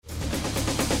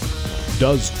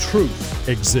Does truth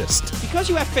exist? Because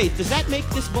you have faith, does that make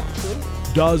this book true?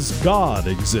 Does God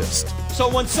exist? So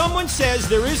when someone says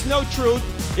there is no truth,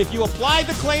 if you apply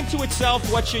the claim to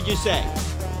itself, what should you say?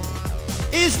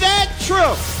 Is that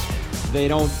true? They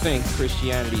don't think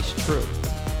Christianity's true.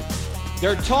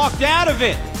 They're talked out of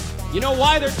it. You know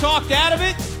why they're talked out of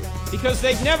it? Because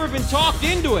they've never been talked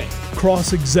into it.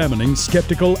 Cross-examining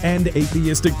skeptical and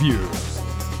atheistic views.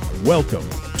 Welcome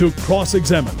to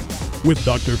Cross-Examine with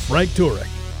Dr. Frank Turek.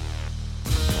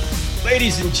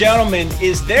 Ladies and gentlemen,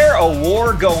 is there a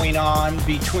war going on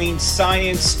between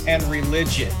science and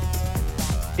religion?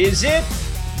 Is it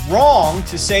wrong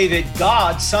to say that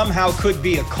God somehow could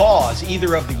be a cause,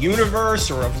 either of the universe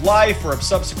or of life or of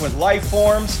subsequent life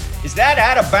forms? Is that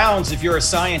out of bounds if you're a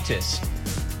scientist?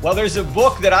 Well, there's a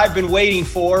book that I've been waiting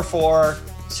for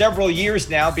several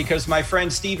years now because my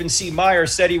friend Stephen C. Meyer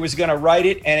said he was going to write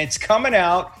it, and it's coming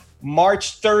out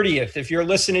March 30th. If you're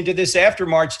listening to this after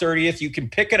March 30th, you can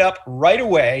pick it up right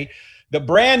away. The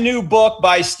brand new book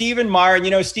by Stephen Meyer. And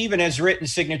you know, Stephen has written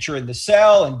Signature in the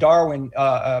Cell and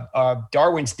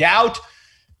Darwin's Doubt.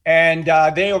 And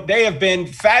they have been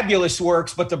fabulous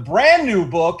works. But the brand new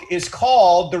book is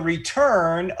called The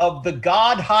Return of the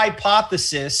God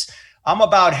Hypothesis. I'm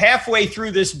about halfway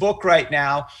through this book right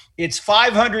now. It's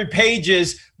 500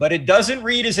 pages, but it doesn't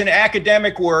read as an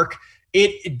academic work.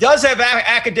 It does have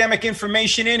academic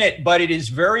information in it, but it is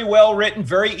very well written,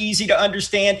 very easy to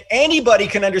understand. Anybody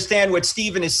can understand what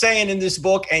Stephen is saying in this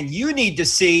book, and you need to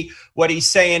see what he's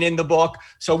saying in the book.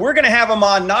 So we're going to have him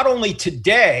on not only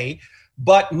today,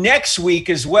 but next week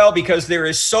as well, because there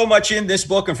is so much in this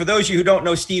book. And for those of you who don't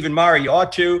know Stephen Meyer, you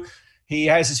ought to. He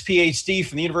has his PhD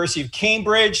from the University of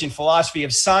Cambridge in philosophy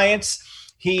of science.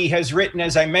 He has written,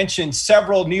 as I mentioned,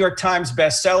 several New York Times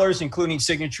bestsellers, including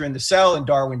Signature in the Cell and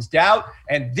Darwin's Doubt.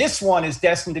 And this one is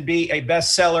destined to be a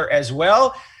bestseller as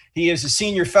well. He is a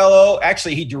senior fellow.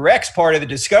 Actually, he directs part of the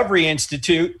Discovery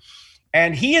Institute.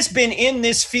 And he has been in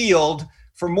this field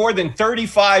for more than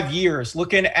 35 years,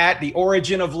 looking at the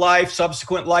origin of life,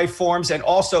 subsequent life forms, and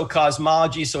also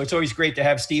cosmology. So it's always great to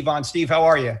have Steve on. Steve, how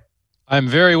are you? I'm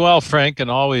very well, Frank,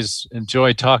 and always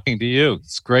enjoy talking to you.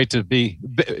 It's great to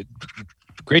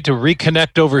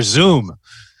reconnect over Zoom.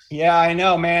 Yeah, I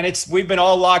know, man. We've been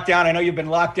all locked down. I know you've been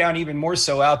locked down even more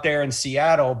so out there in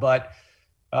Seattle, but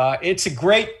it's a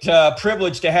great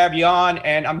privilege to have you on.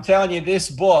 And I'm telling you, this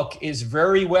book is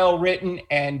very well written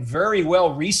and very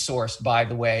well resourced, by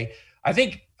the way. I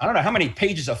don't know how many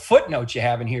pages of footnotes you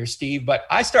have in here, Steve, but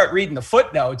I start reading the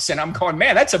footnotes and I'm going,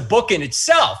 man, that's a book in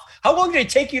itself. How long did it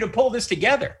take you to pull this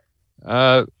together?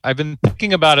 I've been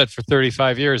thinking about it for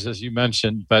 35 years, as you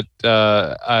mentioned, but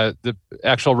the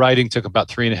actual writing took about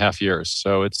 3.5 years.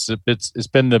 So it's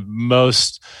been the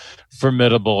most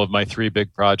formidable of my three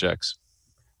big projects.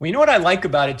 Well, you know what I like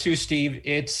about it too, Steve?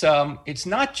 It's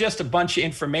not just a bunch of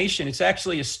information. It's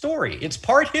actually a story. It's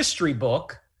part history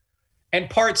book and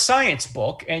part science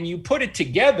book, and you put it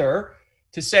together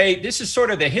to say, this is sort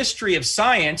of the history of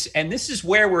science, and this is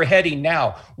where we're heading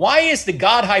now. Why is the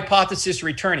God hypothesis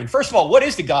returning? First of all, what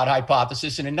is the God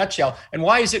hypothesis in a nutshell, and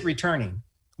why is it returning?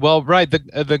 Well, right,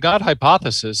 the God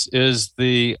hypothesis is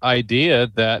the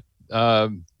idea that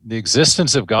the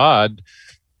existence of God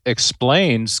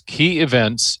explains key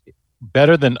events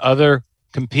better than other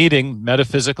competing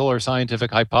metaphysical or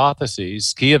scientific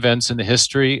hypotheses, key events in the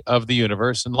history of the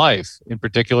universe and life, in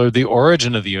particular, the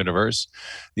origin of the universe,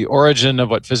 the origin of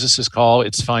what physicists call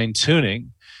its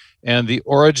fine-tuning, and the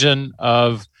origin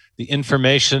of the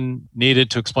information needed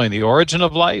to explain the origin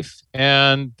of life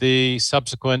and the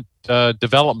subsequent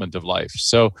development of life.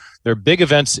 So there are big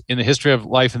events in the history of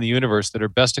life in the universe that are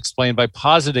best explained by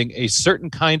positing a certain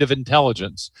kind of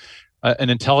intelligence,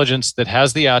 an intelligence that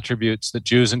has the attributes that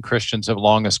Jews and Christians have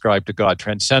long ascribed to God: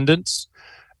 transcendence,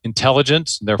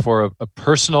 intelligence, and therefore a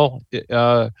personal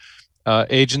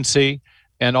agency,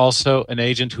 and also an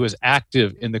agent who is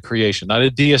active in the creation, not a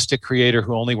deistic creator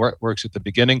who only works at the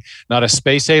beginning, not a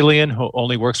space alien who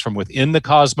only works from within the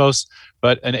cosmos,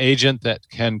 but an agent that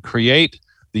can create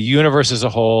the universe as a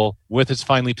whole with its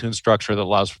finely tuned structure that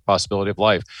allows for possibility of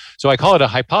life. So I call it a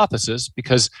hypothesis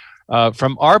because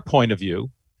from our point of view,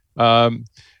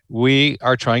 we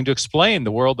are trying to explain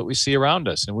the world that we see around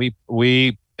us. And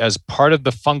we as part of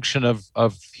the function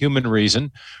of human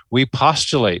reason, we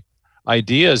postulate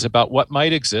ideas about what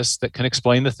might exist that can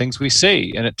explain the things we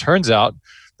see. And it turns out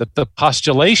that the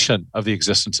postulation of the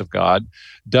existence of God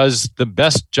does the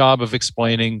best job of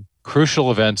explaining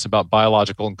crucial events about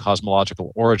biological and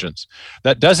cosmological origins.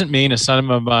 That doesn't mean, as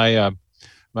some of my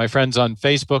My friends on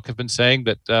Facebook have been saying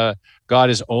that God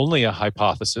is only a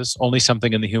hypothesis, only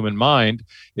something in the human mind.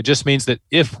 It just means that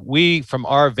if we, from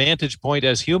our vantage point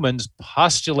as humans,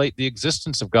 postulate the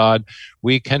existence of God,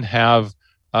 we can have,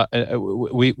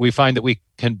 we find that we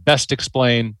can best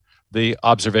explain the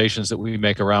observations that we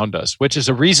make around us, which is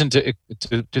a reason to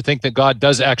think that God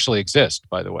does actually exist,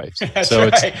 by the way. That's so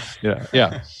right.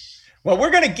 Yeah. Well,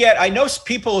 we're going to I know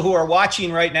people who are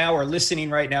watching right now or listening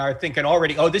right now are thinking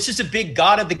already, oh, this is a big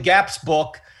God of the Gaps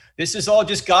book. This is all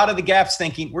just God of the Gaps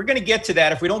thinking. We're going to get to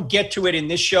that. If we don't get to it in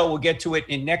this show, we'll get to it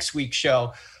in next week's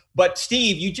show. But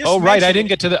Steve, you just I didn't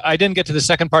get to the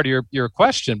second part of your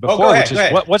question before, go ahead, which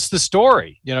is what's the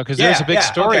story? Because there's a big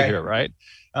story here, right?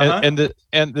 Uh-huh.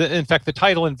 And in fact, the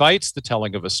title invites the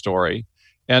telling of a story.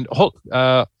 And hold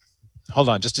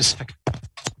on just a second.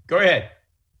 Go ahead.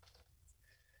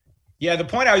 Yeah, the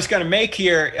point I was going to make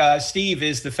here, Steve,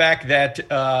 is the fact that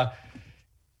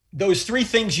those three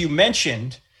things you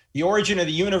mentioned, the origin of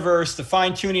the universe, the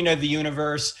fine-tuning of the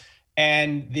universe,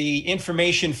 and the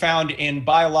information found in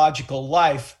biological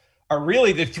life, are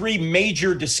really the three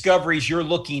major discoveries you're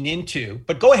looking into.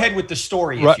 But go ahead with the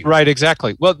story. Right,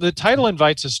 exactly. Well, the title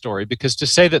invites a story because to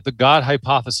say that the God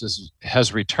hypothesis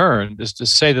has returned is to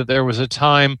say that there was a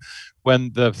time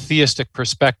when the theistic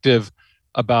perspective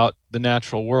about the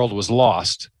natural world was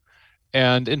lost.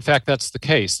 And in fact, that's the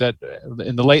case, that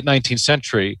in the late 19th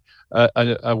century,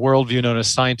 a worldview known as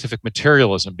scientific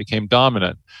materialism became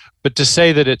dominant. But to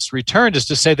say that it's returned is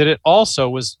to say that it also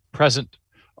was present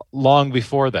long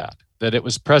before that it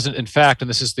was present, in fact, and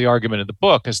this is the argument in the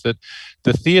book, is that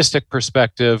the theistic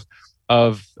perspective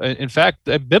of, in fact,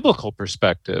 a biblical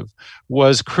perspective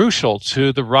was crucial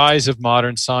to the rise of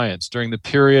modern science during the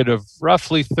period of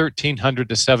roughly 1300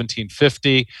 to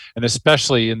 1750, and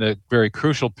especially in the very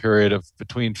crucial period of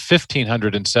between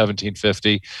 1500 and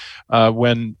 1750,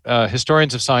 when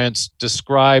historians of science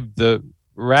describe the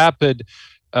rapid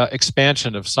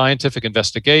expansion of scientific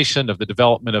investigation, of the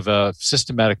development of a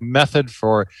systematic method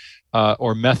for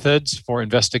or methods for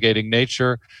investigating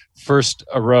nature, first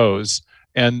arose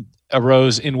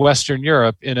in Western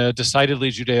Europe in a decidedly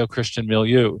Judeo-Christian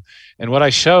milieu. And what I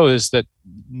show is that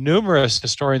numerous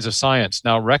historians of science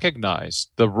now recognize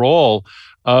the role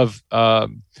of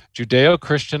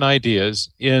Judeo-Christian ideas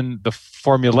in the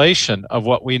formulation of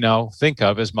what we now think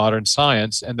of as modern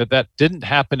science, and that didn't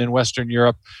happen in Western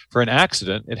Europe for an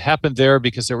accident. It happened there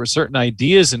because there were certain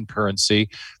ideas in currency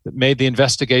that made the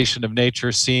investigation of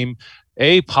nature seem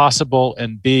A, possible,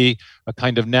 and B, a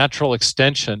kind of natural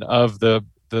extension of the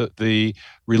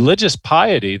religious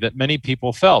piety that many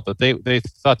people felt, that they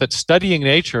thought that studying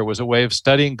nature was a way of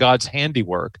studying God's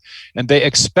handiwork, and they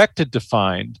expected to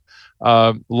find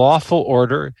lawful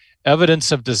order,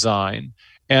 evidence of design,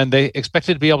 and they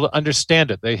expected to be able to understand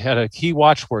it. They had a key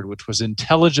watchword, which was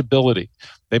intelligibility.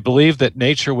 They believed that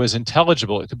nature was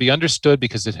intelligible. It could be understood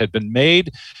because it had been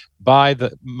made by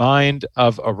the mind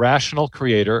of a rational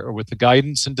creator, or with the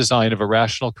guidance and design of a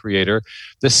rational creator,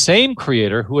 the same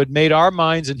creator who had made our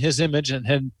minds in his image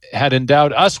and had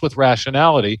endowed us with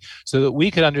rationality so that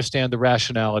we could understand the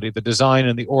rationality, the design,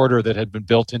 and the order that had been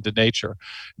built into nature.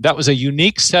 That was a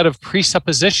unique set of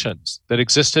presuppositions that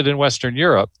existed in Western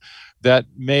Europe that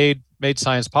made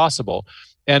science possible.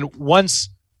 And once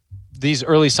these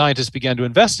early scientists began to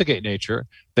investigate nature,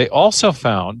 they also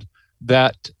found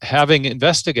that, having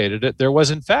investigated it, there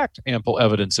was in fact ample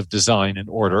evidence of design and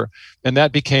order, and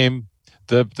that became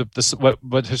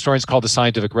what historians call the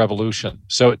scientific revolution.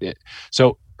 So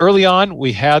early on,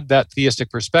 we had that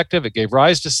theistic perspective. It gave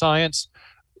rise to science.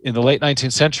 In the late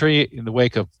 19th century, in the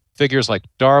wake of figures like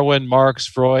Darwin, Marx,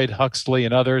 Freud, Huxley,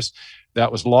 and others,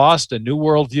 that was lost. A new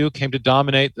worldview came to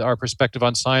dominate our perspective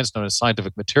on science, known as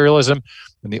scientific materialism.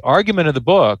 And the argument of the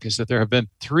book is that there have been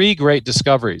three great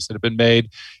discoveries that have been made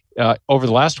over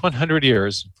the last 100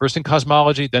 years, first in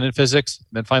cosmology, then in physics, and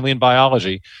then finally in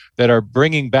biology, that are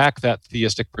bringing back that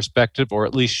theistic perspective, or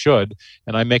at least should.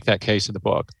 And I make that case in the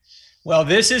book. Well,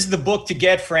 this is the book to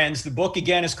get, friends. The book,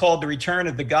 again, is called The Return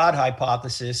of the God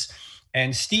Hypothesis.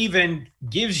 And Stephen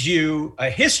gives you a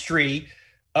history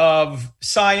of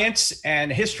science and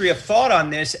history of thought on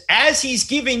this as he's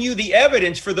giving you the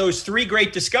evidence for those three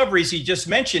great discoveries he just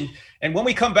mentioned. And when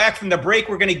we come back from the break,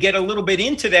 we're going to get a little bit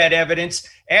into that evidence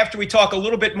after we talk a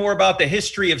little bit more about the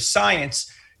history of science.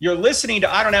 You're listening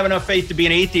to I Don't Have Enough Faith to Be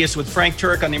an Atheist with Frank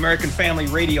Turk on the American Family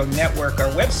Radio Network.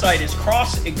 Our website is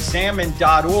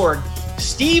crossexamine.org.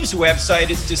 Steve's website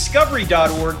is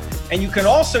discovery.org. And you can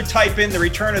also type in The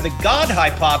Return of the God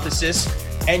Hypothesis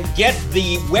and get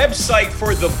the website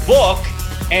for the book,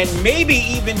 and maybe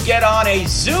even get on a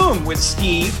Zoom with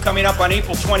Steve coming up on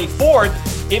April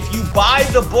 24th if you buy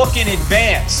the book in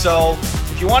advance. So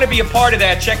if you want to be a part of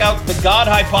that, check out the God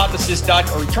Hypothesis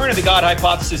or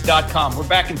returnofthegodhypothesis.com. We're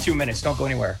back in 2 minutes. Don't go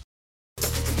anywhere.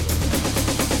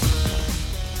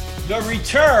 The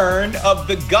Return of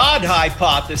the God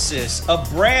Hypothesis, a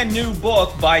brand new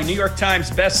book by New York Times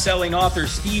bestselling author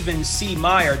Stephen C.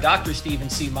 Meyer, Dr. Stephen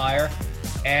C. Meyer.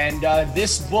 And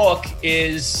this book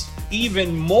is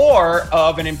even more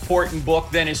of an important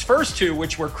book than his first two,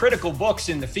 which were critical books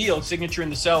in the field, Signature in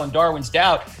the Cell and Darwin's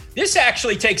Doubt. This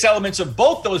actually takes elements of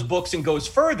both those books and goes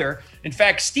further. In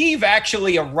fact, Steve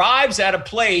actually arrives at a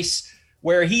place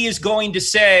where he is going to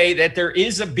say that there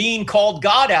is a being called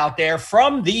God out there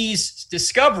from these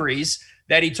discoveries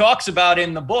that he talks about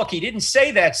in the book. He didn't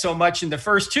say that so much in the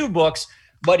first two books,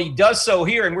 but he does so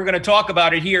here, and we're going to talk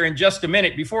about it here in just a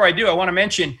minute. Before I do, I want to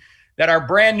mention that our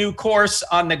brand new course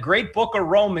on the Great Book of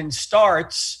Romans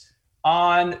starts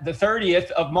on the 30th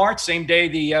of March, same day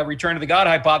the Return of the God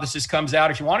Hypothesis comes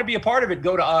out. If you want to be a part of it,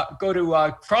 go to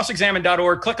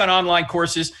crossexamine.org, click on online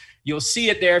courses. You'll see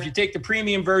it there. If you take the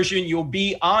premium version, you'll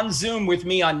be on Zoom with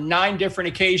me on 9 different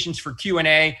occasions for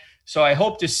Q&A. So I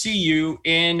hope to see you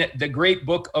in the Great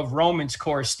Book of Romans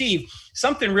course. Steve,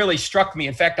 something really struck me.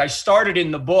 In fact, I started in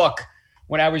the book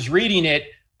when I was reading it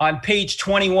on page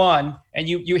 21, and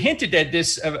you hinted at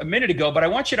this a minute ago, but I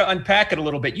want you to unpack it a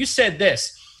little bit. You said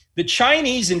this: the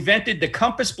Chinese invented the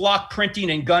compass block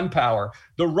printing and gunpowder.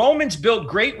 The Romans built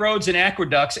great roads and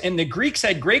aqueducts, and the Greeks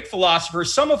had great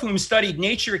philosophers, some of whom studied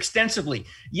nature extensively.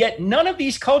 Yet none of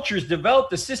these cultures developed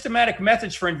the systematic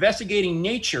methods for investigating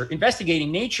nature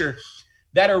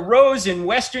that arose in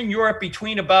Western Europe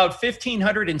between about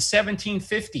 1500 and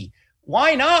 1750.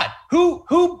 Why not? Who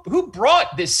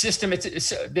brought this system?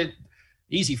 It's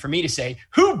easy for me to say.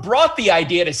 Who brought the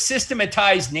idea to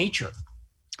systematize nature?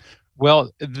 Well,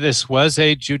 this was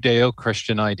a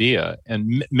Judeo-Christian idea,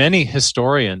 and many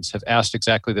historians have asked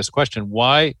exactly this question: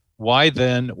 why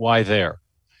then, why there?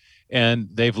 And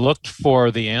they've looked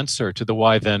for the answer to the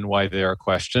why then, why there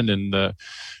question in the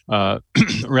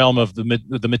realm of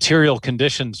the material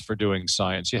conditions for doing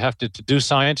science. You have to do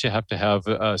science, you have to have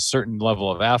a certain level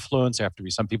of affluence. There have to be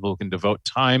some people who can devote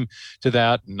time to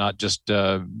that and not just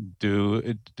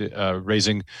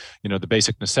raising, the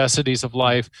basic necessities of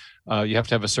life. You have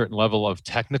to have a certain level of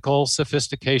technical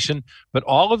sophistication. But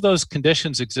all of those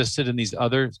conditions existed in these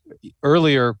other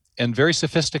earlier and very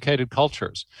sophisticated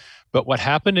cultures. But what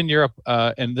happened in Europe,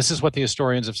 and this is what the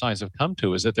historians of science have come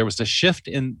to, is that there was a shift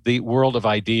in the world of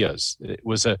ideas. It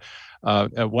was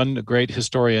one great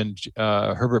historian,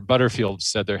 Herbert Butterfield,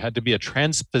 said there had to be a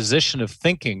transposition of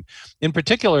thinking, in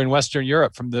particular in Western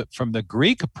Europe, from the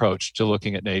Greek approach to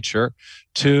looking at nature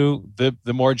to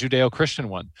the more Judeo-Christian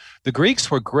one. The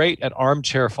Greeks were great at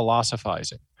armchair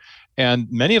philosophizing.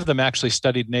 And many of them actually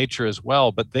studied nature as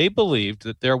well, but they believed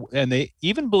that they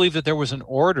even believed that there was an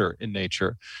order in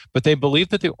nature, but they believed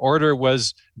that the order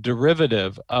was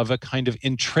derivative of a kind of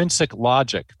intrinsic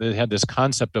logic. They had this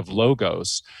concept of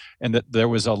logos, and that there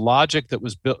was a logic that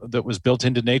was built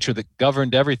into nature that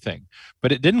governed everything,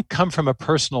 but it didn't come from a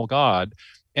personal God.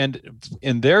 And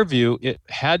in their view, it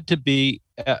had to be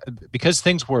because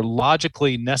things were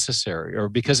logically necessary, or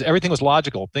because everything was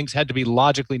logical, things had to be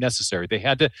logically necessary. They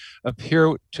had to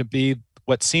appear to be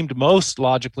what seemed most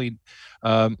logically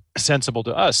sensible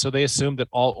to us. So they assumed that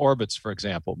all orbits, for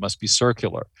example, must be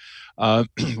circular.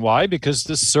 Why? Because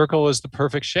this circle is the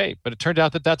perfect shape. But it turned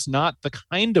out that that's not the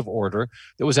kind of order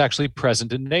that was actually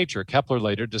present in nature. Kepler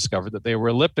later discovered that they were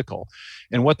elliptical.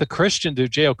 And what the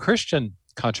Judeo-Christian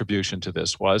contribution to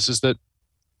this is that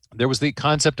there was the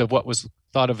concept of what was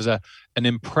thought of as an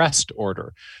impressed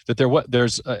order, that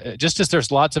there's just as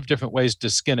there's lots of different ways to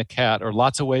skin a cat, or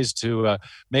lots of ways to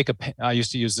make I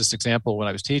used to use this example when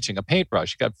I was teaching, a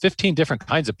paintbrush. You got 15 different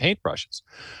kinds of paintbrushes,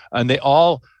 and they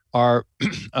all are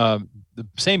the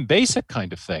same basic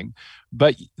kind of thing,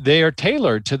 but they are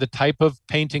tailored to the type of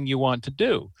painting you want to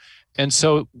do. And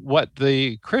so what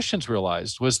the Christians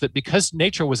realized was that because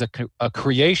nature was a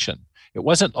creation, it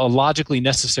wasn't a logically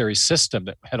necessary system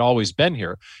that had always been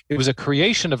here. It was a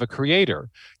creation of a creator.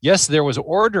 Yes, there was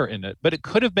order in it, but it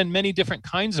could have been many different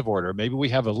kinds of order. Maybe we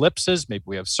have ellipses, maybe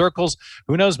we have circles.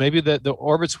 Who knows? Maybe the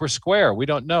orbits were square. We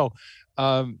don't know.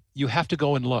 You have to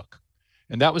go and look.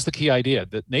 And that was the key idea,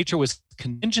 that nature was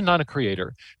contingent on a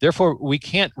creator. Therefore, we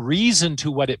can't reason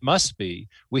to what it must be.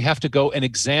 We have to go and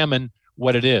examine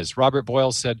what it is. Robert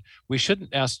Boyle said, we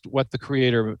shouldn't ask what the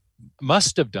creator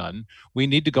must have done. We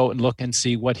need to go and look and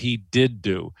see what he did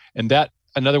do. And that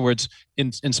in other words,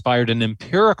 inspired an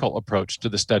empirical approach to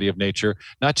the study of nature,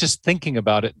 not just thinking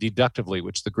about it deductively,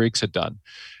 which the Greeks had done.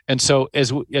 And so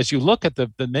as you look at the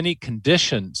many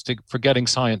conditions for getting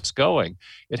science going,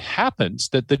 it happens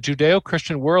that the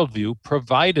Judeo-Christian worldview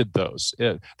provided those,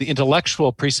 the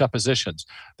intellectual presuppositions,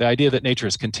 the idea that nature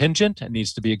is contingent and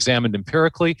needs to be examined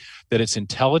empirically, that it's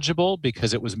intelligible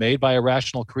because it was made by a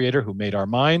rational creator who made our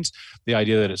minds, the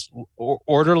idea that it's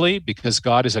orderly because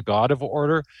God is a God of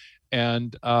order,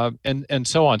 and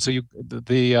so on. So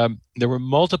there were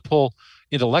multiple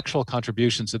intellectual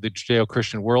contributions of the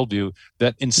Judeo-Christian worldview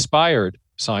that inspired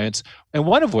science, and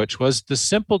one of which was the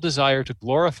simple desire to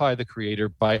glorify the Creator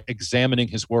by examining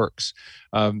His works.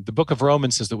 The book of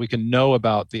Romans says that we can know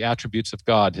about the attributes of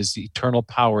God, His eternal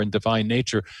power and divine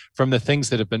nature, from the things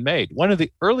that have been made. One of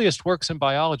the earliest works in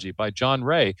biology by John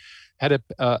Ray had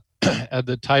had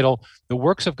the title, "The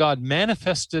Works of God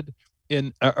Manifested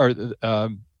in,"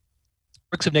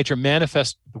 works of nature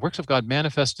the works of God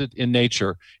manifested in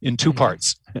nature in two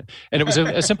parts. And it was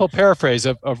a simple paraphrase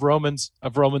of Romans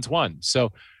 1.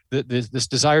 So this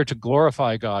desire to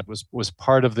glorify God was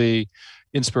part of the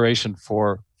inspiration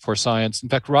for science. In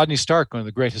fact, Rodney Stark, one of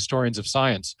the great historians of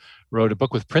science, wrote a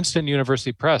book with Princeton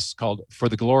University Press called For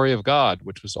the Glory of God,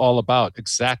 which was all about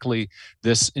exactly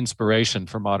this inspiration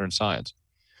for modern science.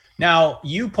 Now,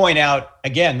 you point out,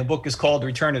 again, the book is called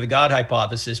Return to the God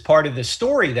Hypothesis. Part of the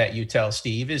story that you tell,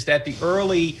 Steve, is that the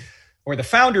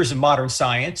founders of modern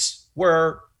science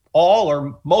were all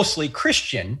or mostly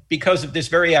Christian because of this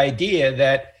very idea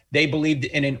that they believed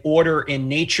in an order in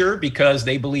nature because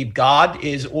they believe God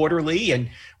is orderly and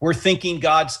we're thinking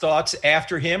God's thoughts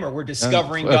after him, or we're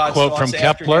discovering God's thoughts after him. A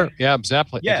quote from Kepler. Yeah,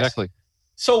 exactly. Yes. Exactly.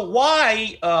 So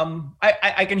why,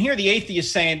 I can hear the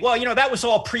atheists saying, well, that was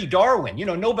all pre-Darwin.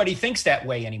 Nobody thinks that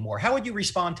way anymore. How would you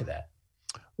respond to that?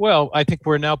 Well, I think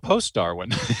we're now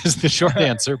post-Darwin is the short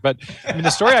answer. But I mean,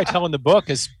 the story I tell in the book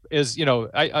is there's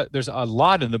a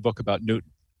lot in the book about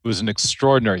Newton, who was an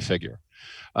extraordinary figure.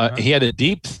 He had a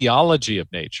deep theology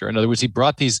of nature. In other words, he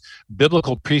brought these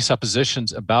biblical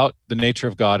presuppositions about the nature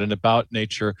of God and about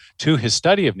nature to his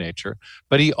study of nature.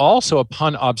 But he also,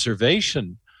 upon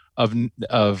observation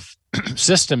of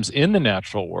systems in the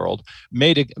natural world,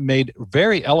 made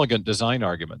very elegant design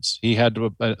arguments. He had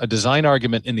a design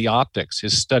argument in the optics,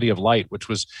 his study of light, which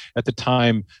was at the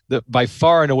time by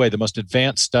far and away the most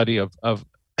advanced study of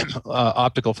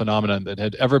optical phenomenon that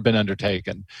had ever been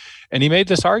undertaken. And he made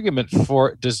this argument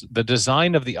for the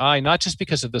design of the eye, not just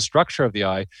because of the structure of the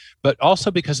eye, but also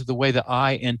because of the way the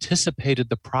eye anticipated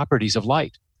the properties of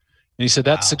light. And he said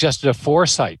that suggested a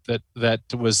foresight that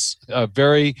was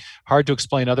very hard to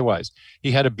explain otherwise.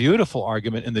 He had a beautiful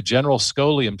argument in the General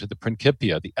Scholium to the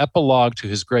Principia, the epilogue to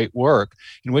his great work,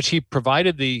 in which he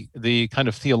provided the kind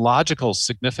of theological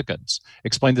significance,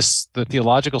 explained the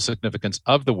theological significance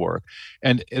of the work.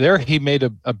 And there he made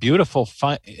a beautiful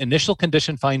initial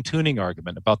condition fine-tuning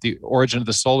argument about the origin of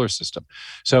the solar system.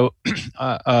 So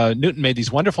Newton made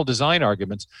these wonderful design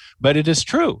arguments, but it is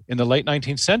true, in the late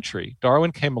 19th century,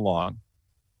 Darwin came along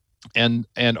and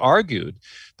argued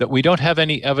that we don't have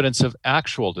any evidence of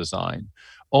actual design,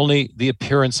 only the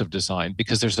appearance of design,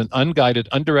 because there's an unguided,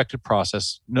 undirected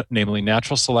process, namely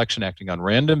natural selection acting on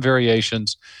random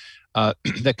variations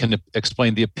that can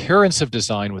explain the appearance of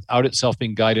design without itself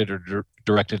being guided or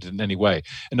directed in any way.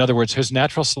 In other words, his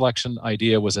natural selection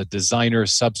idea was a designer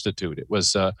substitute. It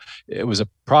was a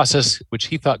process which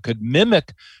he thought could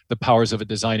mimic the powers of a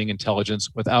designing intelligence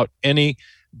without any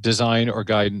design or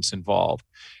guidance involved.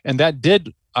 And that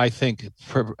did, I think,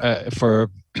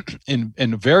 in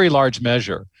a very large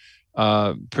measure,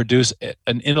 produce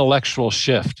an intellectual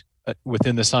shift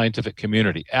within the scientific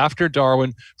community. After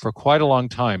Darwin, for quite a long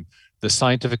time, the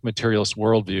scientific materialist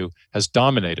worldview has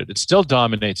dominated. It still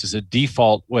dominates as a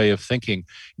default way of thinking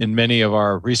in many of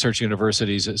our research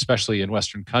universities, especially in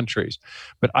Western countries.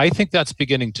 But I think that's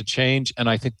beginning to change. And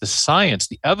I think the science,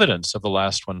 the evidence of the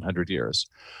last 100 years,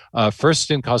 first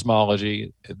in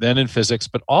cosmology, then in physics,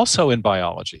 but also in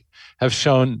biology, have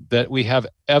shown that we have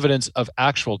evidence of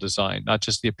actual design, not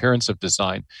just the appearance of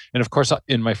design. And of course,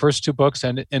 in my first two books,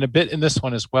 and a bit in this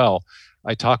one as well,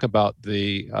 I talk about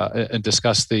and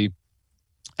discuss the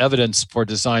evidence for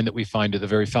design that we find at the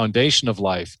very foundation of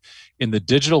life in the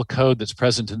digital code that's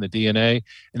present in the DNA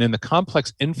and in the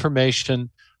complex information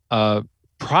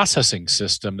processing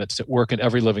system that's at work in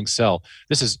every living cell.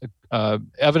 This is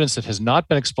evidence that has not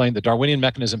been explained. The Darwinian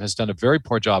mechanism has done a very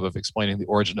poor job of explaining the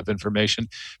origin of information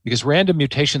because random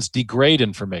mutations degrade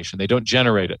information. They don't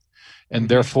generate it. And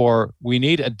therefore, we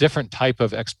need a different type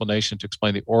of explanation to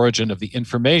explain the origin of the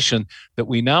information that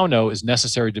we now know is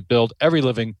necessary to build every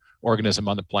living organism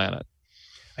on the planet.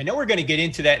 I know we're going to get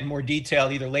into that in more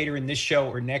detail either later in this show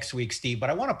or next week, Steve, but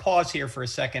I want to pause here for a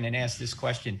second and ask this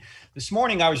question. This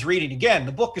morning I was reading again.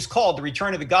 The book is called The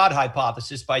Return of the God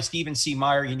Hypothesis by Stephen C.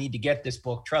 Meyer. You need to get this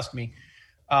book. Trust me.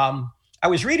 I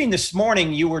was reading this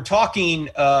morning. You were talking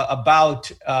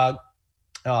about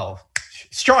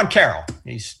Sean Carroll.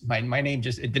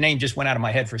 The name just went out of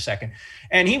my head for a second.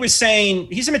 And he was saying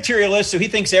he's a materialist, so he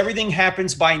thinks everything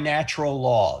happens by natural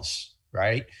laws,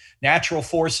 right? Natural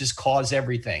forces cause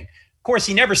everything. Of course,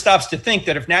 he never stops to think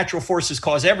that if natural forces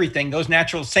cause everything, those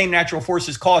same natural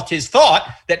forces caused his thought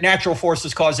that natural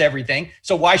forces cause everything.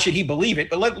 So why should he believe it?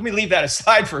 But let me leave that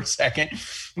aside for a second.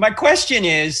 My question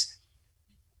is,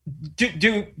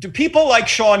 do people like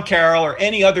Sean Carroll or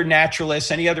any other naturalists,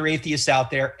 any other atheists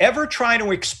out there ever try to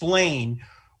explain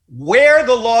where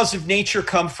the laws of nature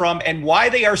come from and why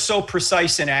they are so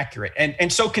precise and accurate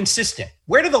and so consistent?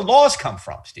 Where do the laws come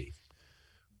from, Steve?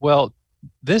 Well,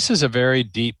 this is a very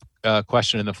deep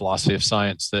question in the philosophy of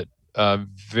science that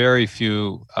very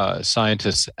few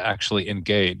scientists actually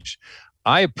engage.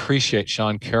 I appreciate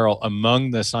Sean Carroll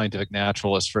among the scientific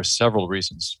naturalists for several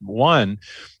reasons. One,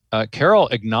 Carroll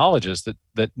acknowledges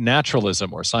that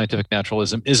naturalism or scientific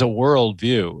naturalism is a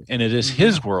worldview, and it is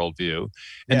his worldview,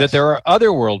 and that there are other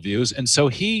worldviews, and so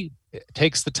he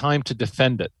takes the time to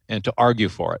defend it and to argue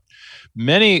for it.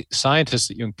 Many scientists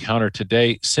that you encounter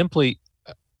today simply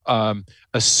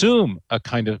assume a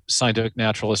kind of scientific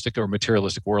naturalistic or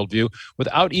materialistic worldview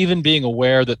without even being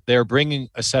aware that they're bringing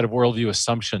a set of worldview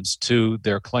assumptions to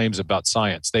their claims about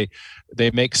science.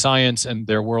 They make science and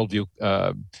their worldview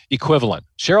equivalent.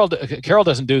 Carroll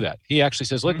doesn't do that. He actually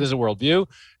says, look, this is a worldview,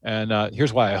 and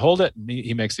here's why I hold it, and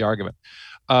he makes the argument.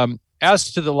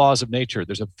 As to the laws of nature,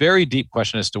 there's a very deep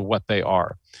question as to what they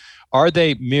are. Are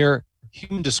they mere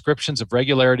human descriptions of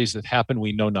regularities that happen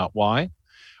we know not why?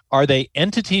 Are they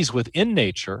entities within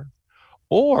nature,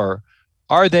 or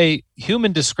are they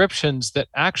human descriptions that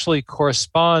actually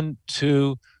correspond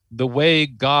to the way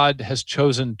God has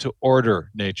chosen to order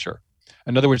nature?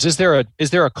 In other words, is there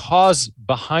a cause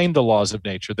behind the laws of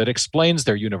nature that explains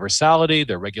their universality,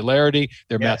 their regularity,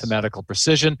 their mathematical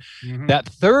precision? That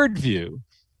third view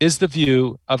is the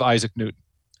view of Isaac Newton,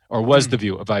 or was the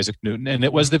view of Isaac Newton, and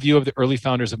it was the view of the early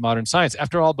founders of modern science.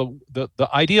 After all, the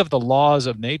idea of the laws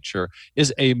of nature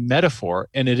is a metaphor,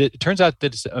 and it turns out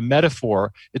that it's a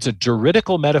metaphor. It's a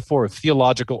juridical metaphor of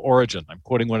theological origin. I'm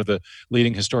quoting one of the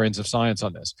leading historians of science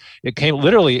on this. It came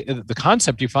literally, the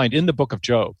concept you find in the book of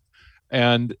Job,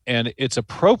 and it's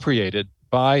appropriated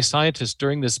by scientists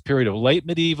during this period of late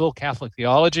medieval Catholic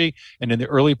theology and in the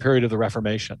early period of the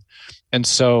Reformation. And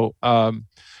so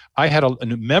I had a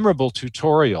memorable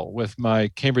tutorial with my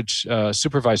Cambridge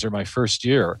supervisor my first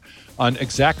year on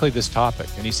exactly this topic.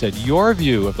 And he said, your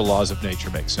view of the laws of nature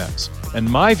makes sense, and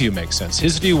my view makes sense.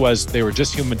 His view was they were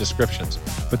just human descriptions.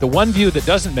 But the one view that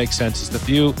doesn't make sense is the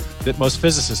view that most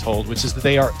physicists hold, which is that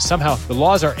they are somehow, the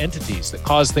laws are entities that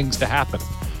cause things to happen.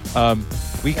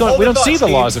 We don't see the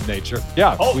laws of nature.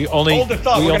 Yeah, hold the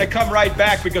thought. We're going to come right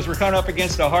back because we're coming up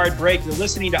against a hard break. You're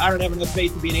listening to I Don't Have Enough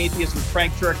Faith to Be an Atheist with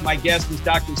Frank Turk. My guest is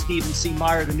Dr. Stephen C.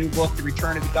 Meyer, the new book, The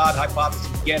Return of the God Hypothesis.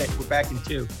 Get it. We're back in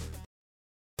 2.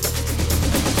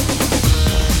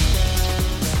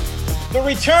 The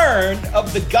Return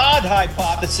of the God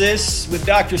Hypothesis with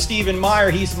Dr. Stephen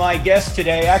Meyer. He's my guest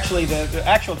today. Actually, the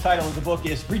actual title of the book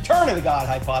is Return of the God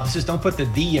Hypothesis. Don't put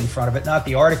the in front of it, not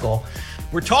the article.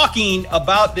 We're talking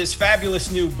about this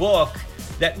fabulous new book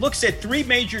that looks at 3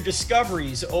 major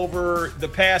discoveries over the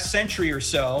past century or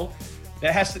so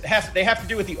that they have to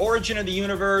do with the origin of the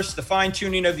universe, the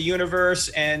fine-tuning of the universe,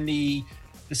 and the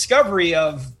discovery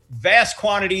of vast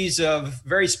quantities of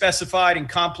very specified and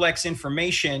complex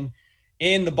information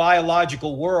in the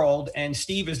biological world. And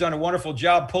Steve has done a wonderful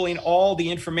job pulling all the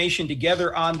information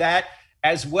together on that,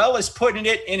 as well as putting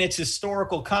it in its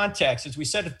historical context. As we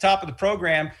said at the top of the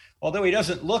program, although he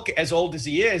doesn't look as old as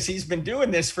he is, he's been doing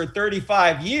this for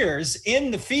 35 years in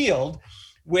the field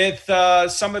with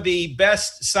some of the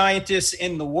best scientists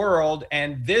in the world.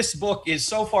 And this book is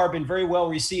so far been very well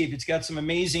received. It's got some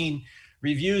amazing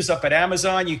reviews up at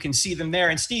Amazon. You can see them there.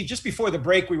 And Steve, just before the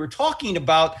break, we were talking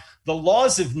about the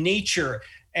laws of nature.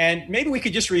 And maybe we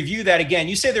could just review that again.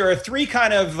 You say there are 3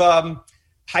 kind of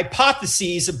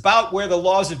hypotheses about where the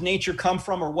laws of nature come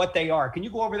from or what they are. Can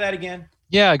you go over that again?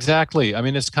 Yeah, exactly. I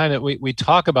mean, it's kind of, we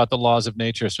talk about the laws of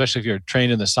nature, especially if you're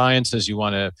trained in the sciences. You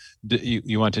want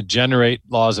to generate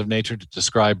laws of nature to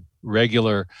describe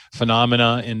regular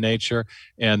phenomena in nature,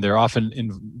 and they're often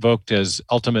invoked as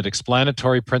ultimate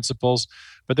explanatory principles.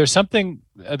 But there's something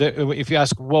that if you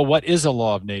ask, well, what is a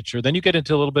law of nature? Then you get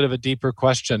into a little bit of a deeper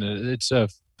question. It's a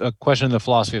question in the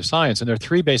philosophy of science. And there are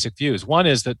three basic views. One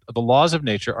is that the laws of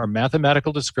nature are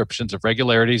mathematical descriptions of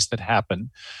regularities that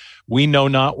happen. We know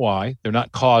not why. They're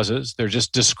not causes. They're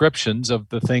just descriptions of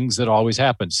the things that always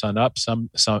happen. Sun up, sun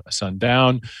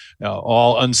down,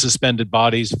 all unsuspended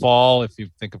bodies fall. If you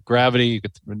think of gravity, you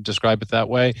could describe it that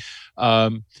way,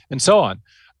 and so on.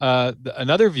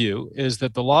 Another view is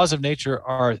that the laws of nature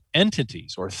are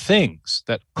entities or things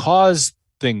that cause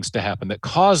things to happen, that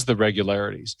cause the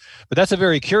regularities. But that's a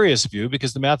very curious view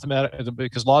because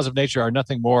because laws of nature are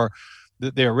nothing more.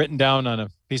 They are written down on a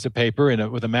piece of paper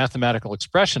with a mathematical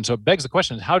expression. So it begs the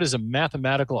question, how does a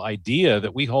mathematical idea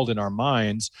that we hold in our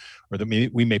minds or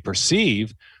that we may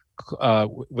perceive,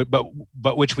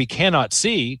 but which we cannot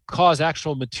see, cause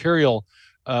actual material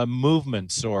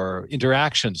movements or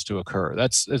interactions to occur?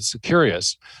 It's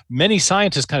curious. Many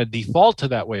scientists kind of default to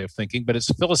that way of thinking, but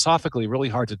it's philosophically really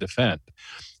hard to defend.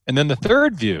 And then the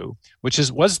third view, which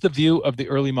was the view of the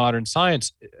early modern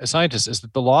scientists, is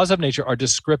that the laws of nature are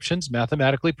descriptions,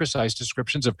 mathematically precise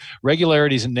descriptions of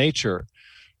regularities in nature,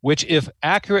 which, if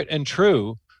accurate and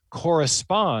true,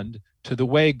 correspond to the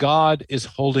way God is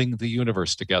holding the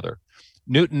universe together.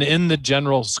 Newton, in the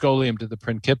general scholium to the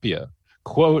Principia,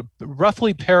 quote,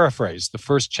 roughly paraphrased the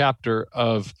first chapter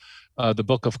of the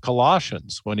book of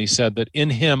Colossians when he said that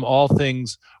in him all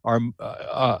things are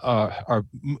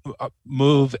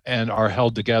move and are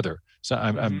held together. So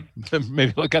I'm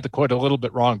maybe look at the quote a little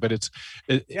bit wrong, but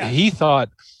he thought,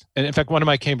 and in fact, one of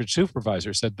my Cambridge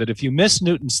supervisors said that if you miss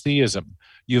Newton's theism,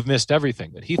 you've missed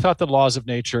everything. That he thought the laws of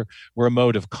nature were a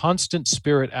mode of constant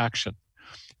spirit action.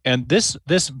 And this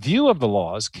view of the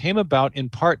laws came about in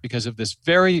part because of this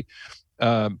very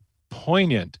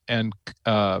poignant and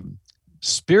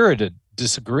spirited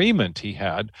disagreement he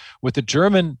had with the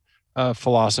German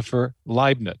philosopher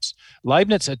Leibniz.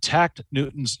 Leibniz attacked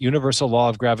Newton's universal law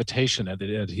of gravitation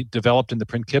that he developed in the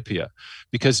Principia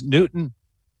because Newton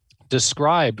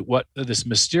described what this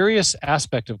mysterious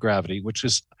aspect of gravity, which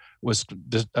was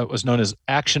known as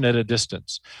action at a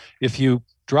distance. If you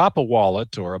drop a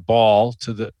wallet or a ball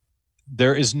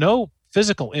there is no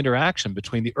physical interaction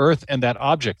between the Earth and that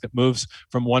object that moves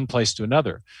from one place to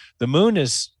another. The moon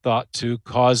is thought to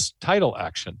cause tidal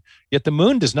action, yet the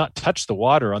moon does not touch the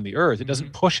water on the Earth. It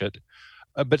doesn't push it,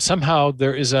 but somehow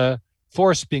there is a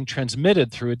force being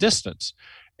transmitted through a distance.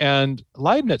 And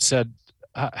Leibniz said,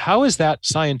 how is that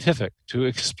scientific to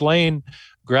explain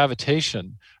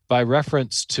gravitation by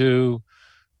reference to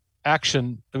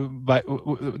action?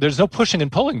 There's no pushing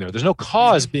and pulling there. There's no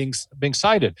cause being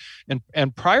cited.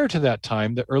 And prior to that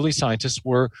time, the early scientists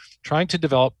were trying to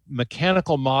develop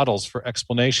mechanical models for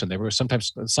explanation.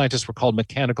 Scientists were called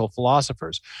mechanical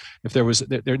philosophers. If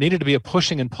there needed to be a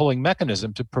pushing and pulling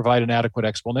mechanism to provide an adequate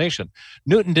explanation.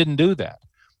 Newton didn't do that.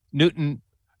 Newton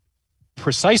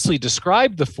precisely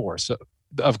described the force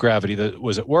of gravity that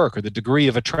was at work, or the degree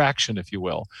of attraction, if you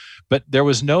will, but there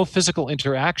was no physical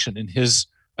interaction in his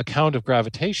account of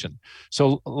gravitation.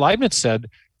 So Leibniz said,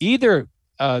 either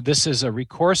this is a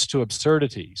recourse to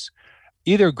absurdities,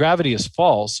 either gravity is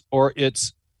false or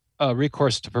it's a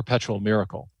recourse to perpetual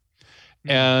miracle.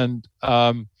 And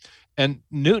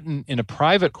Newton, in a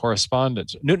private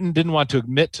correspondence, Newton didn't want to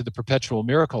admit to the perpetual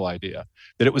miracle idea,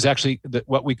 that it was actually that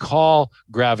what we call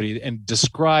gravity and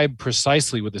describe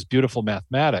precisely with this beautiful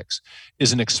mathematics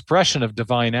is an expression of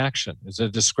divine action. It's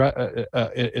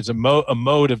a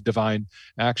mode of divine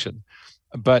action.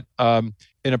 But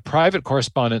in a private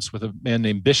correspondence with a man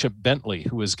named Bishop Bentley,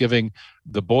 who was giving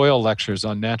the Boyle lectures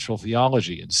on natural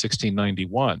theology in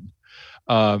 1691,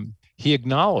 he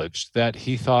acknowledged that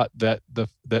he thought that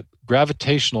that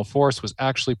gravitational force was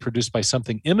actually produced by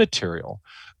something immaterial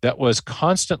that was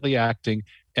constantly acting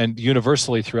and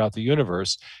universally throughout the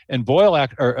universe. And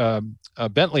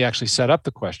Bentley actually set up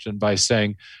the question by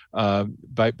saying, well,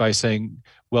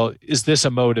 is this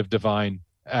a mode of divine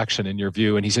action in your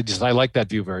view? And he said, yes, I like that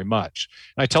view very much.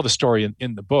 And I tell the story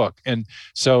in the book. And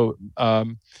so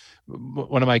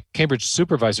one of my Cambridge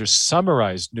supervisors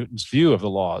summarized Newton's view of the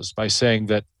laws by saying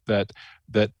that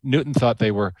Newton thought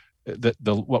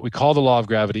what we call the law of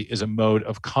gravity is a mode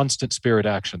of constant spirit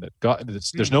action.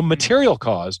 There's no material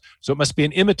cause, so it must be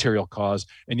an immaterial cause,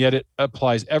 and yet it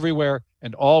applies everywhere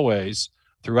and always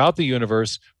throughout the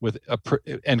universe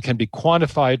and can be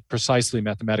quantified precisely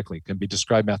mathematically, can be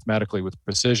described mathematically with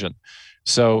precision.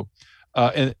 So,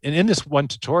 and in this one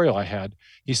tutorial I had,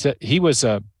 he said he was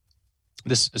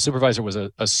this supervisor was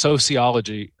a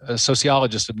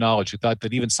sociologist of knowledge who thought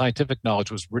that even scientific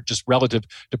knowledge was just relative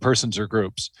to persons or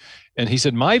groups. And he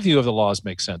said, my view of the laws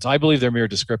makes sense. I believe they're mere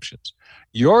descriptions.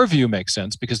 Your view makes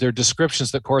sense because they're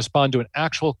descriptions that correspond to an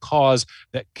actual cause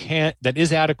that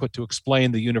is adequate to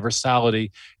explain the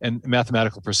universality and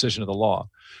mathematical precision of the law.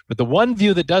 But the one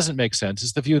view that doesn't make sense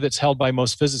is the view that's held by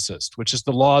most physicists, which is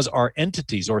the laws are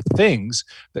entities or things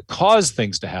that cause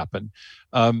things to happen.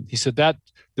 He said that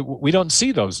we don't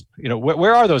see those.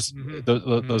 Where are those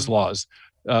those laws?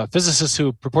 Physicists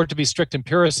who purport to be strict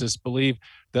empiricists believe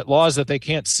that laws that they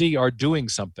can't see are doing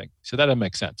something. So that doesn't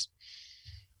make sense.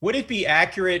 Would it be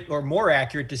accurate or more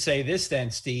accurate to say this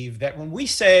then, Steve, that when we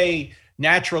say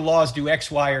natural laws do X,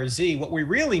 Y, or Z, what we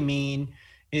really mean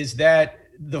is that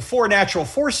the four natural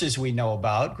forces we know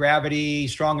about, gravity,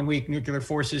 strong and weak nuclear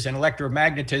forces, and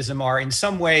electromagnetism, are in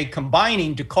some way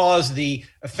combining to cause the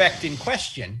effect in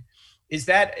question? Is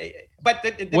that, but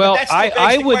that's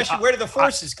the question, where do the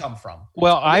forces come from?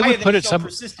 Well, I would put it so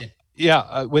persistent?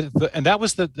 Yeah,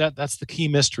 that's the key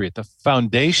mystery. At the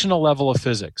foundational level of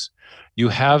physics, you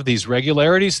have these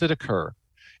regularities that occur,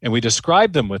 and we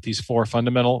describe them with these four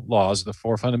fundamental laws, the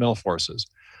four fundamental forces.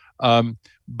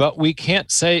 But we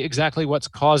can't say exactly what's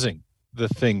causing the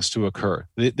things to occur.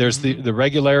 There's the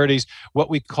regularities, what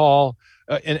we call,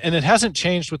 and it hasn't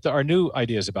changed with our new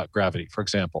ideas about gravity. For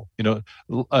example,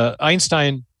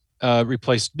 Einstein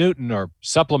replaced Newton or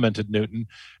supplemented Newton,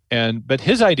 but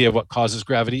his idea of what causes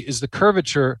gravity is the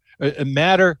curvature.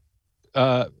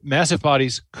 Massive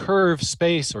bodies curve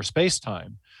space or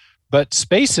space-time, but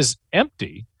space is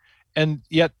empty. And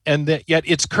yet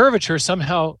its curvature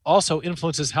somehow also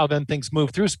influences how then things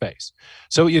move through space.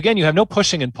 So again, you have no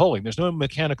pushing and pulling. There's no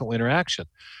mechanical interaction.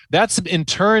 That's in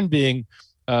turn being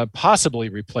possibly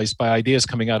replaced by ideas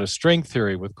coming out of string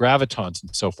theory with gravitons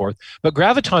and so forth. But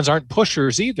gravitons aren't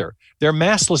pushers either. They're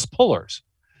massless pullers.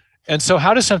 And so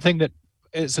how does something that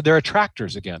so they're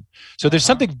attractors again. So there's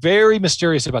something very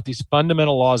mysterious about these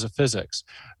fundamental laws of physics,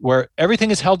 where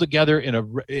everything is held together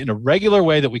in a regular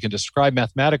way that we can describe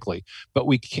mathematically, but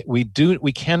we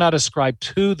cannot ascribe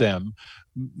to them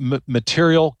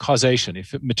material causation,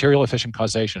 material efficient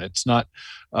causation. It's not,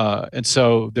 and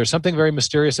so there's something very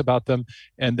mysterious about them,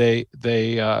 and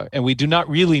and we do not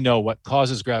really know what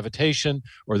causes gravitation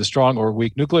or the strong or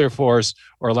weak nuclear force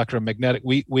or electromagnetic.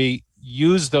 We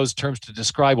use those terms to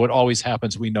describe what always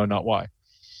happens. We know not why.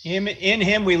 In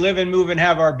him we live and move and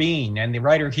have our being. And the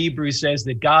writer of Hebrews says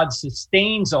that God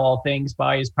sustains all things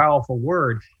by his powerful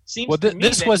word.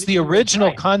 This was the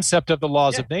original concept of the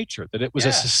laws of nature, that it was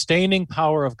a sustaining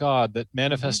power of God that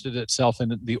manifested itself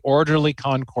in the orderly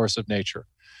concourse of nature.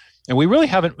 And we really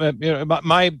haven't,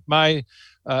 my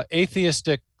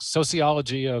atheistic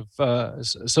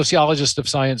sociologist of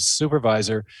science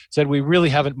supervisor said we really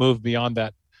haven't moved beyond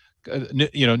that.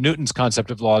 Newton's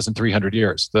concept of laws in 300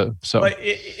 years. But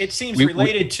it seems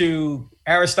related to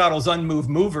Aristotle's unmoved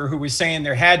mover, who was saying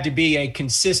there had to be a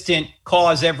consistent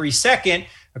cause every second.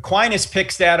 Aquinas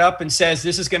picks that up and says,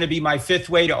 this is going to be my fifth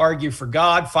way to argue for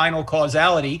God, final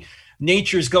causality.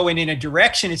 Nature's going in a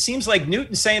direction. It seems like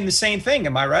Newton's saying the same thing.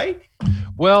 Am I right?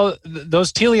 Well,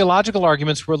 those teleological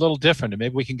arguments were a little different, and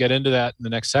maybe we can get into that in the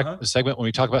next segment when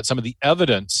we talk about some of the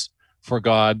evidence for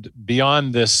God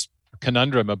beyond this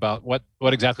conundrum about what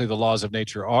exactly the laws of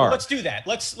nature are. Well, let's do that.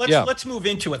 Let's move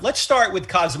into it. Let's start with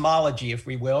cosmology, if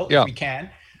we will, if we can.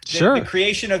 The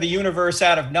creation of the universe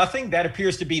out of nothing, that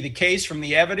appears to be the case from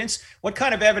the evidence. What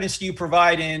kind of evidence do you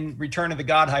provide in Return of the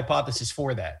God hypothesis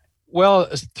for that? Well,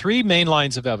 three main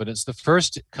lines of evidence. The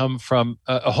first come from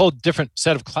a whole different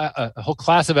set of a whole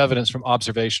class of evidence from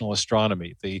observational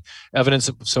astronomy. The evidence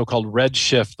of so-called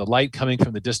redshift, the light coming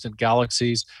from the distant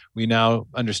galaxies, we now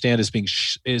understand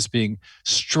is being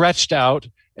stretched out.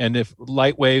 And if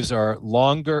light waves are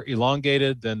longer,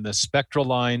 elongated, then the spectral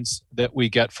lines that we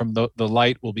get from the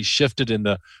light will be shifted in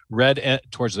the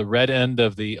towards the red end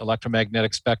of the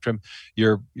electromagnetic spectrum.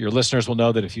 Your listeners will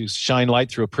know that if you shine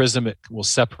light through a prism, it will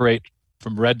separate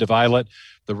from red to violet.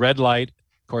 The red light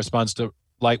corresponds to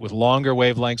light with longer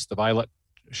wavelengths, the violet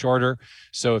shorter.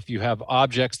 So if you have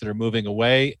objects that are moving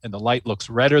away and the light looks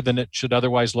redder than it should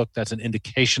otherwise look, that's an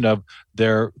indication of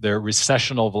their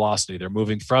recessional velocity. They're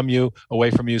moving from you, away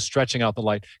from you, stretching out the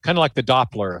light, kind of like the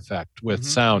Doppler effect with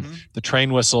sound. The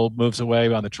train whistle moves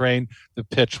away on the train, the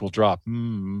pitch will drop,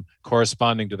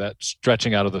 corresponding to that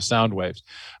stretching out of the sound waves.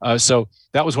 So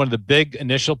that was one of the big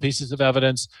initial pieces of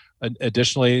evidence.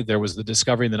 Additionally, there was the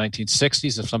discovery in the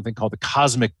 1960s of something called the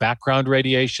cosmic background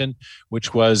radiation,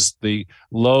 which was the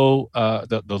low,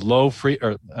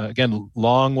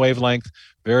 long wavelength,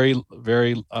 very,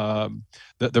 very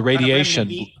the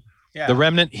radiation. The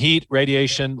remnant heat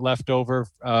radiation left over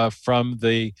from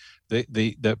the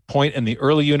point in the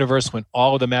early universe when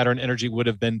all of the matter and energy would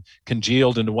have been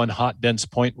congealed into one hot, dense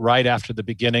point right after the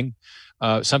beginning.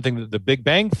 Something that the Big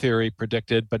Bang theory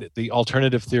predicted, but the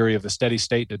alternative theory of the steady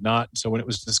state did not. So when it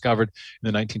was discovered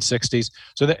in the 1960s.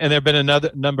 And there have been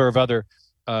another number of other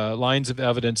lines of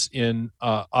evidence in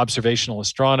observational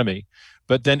astronomy.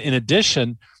 But then in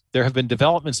addition, there have been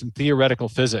developments in theoretical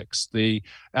physics, the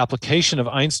application of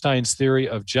Einstein's theory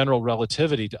of general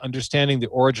relativity to understanding the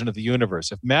origin of the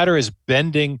universe. If matter is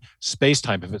bending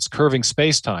space-time, if it's curving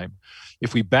space-time,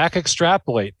 if we back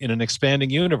extrapolate in an expanding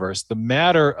universe, the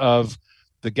matter of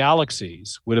the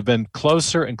galaxies would have been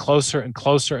closer and closer and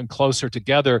closer and closer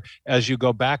together as you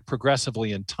go back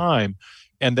progressively in time.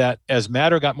 And that as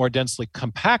matter got more densely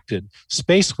compacted,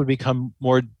 space would become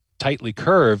more tightly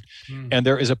curved. And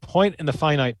there is a point in the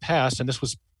finite past, and this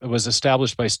was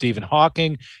established by Stephen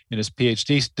Hawking in his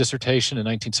PhD dissertation in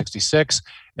 1966,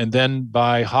 and then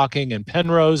by Hawking and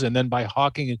Penrose, and then by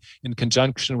Hawking in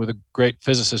conjunction with a great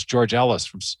physicist, George Ellis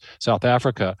from South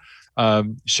Africa,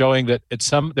 showing that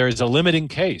there is a limiting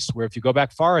case where if you go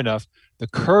back far enough, the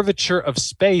curvature of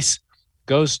space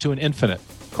goes to an infinite,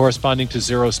 corresponding to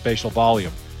zero spatial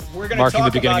volume, marking the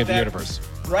beginning of the universe.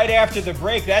 Right after the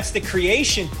break. That's the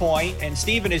creation point, and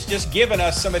Stephen has just given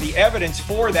us some of the evidence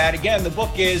for that. Again, the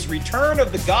book is Return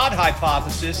of the God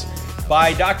Hypothesis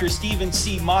by Dr. Stephen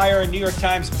C. Meyer, a New York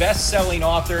Times best-selling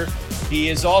author. He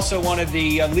is also one of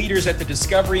the leaders at the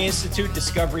Discovery Institute,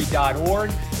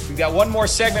 discovery.org. We've got one more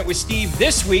segment with Steve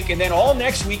this week and then all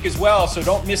next week as well, so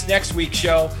don't miss next week's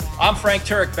show. I'm Frank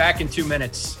Turek, back in 2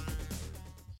 minutes.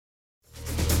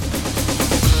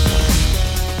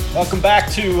 Welcome back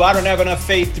to I Don't Have Enough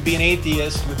Faith to Be an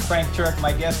Atheist with Frank Turek.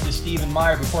 My guest is Stephen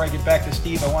Meyer. Before I get back to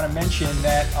Steve, I want to mention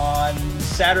that on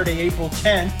Saturday, April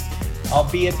 10th,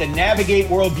 I'll be at the Navigate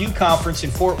Worldview Conference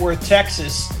in Fort Worth,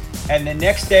 Texas. And the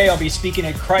next day, I'll be speaking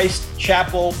at Christ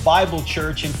Chapel Bible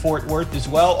Church in Fort Worth as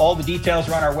well. All the details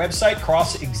are on our website,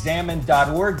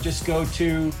 crossexamine.org. Just go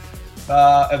to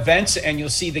events and you'll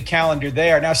see the calendar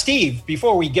there. Now, Steve,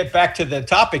 before we get back to the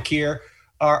topic here,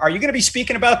 are you going to be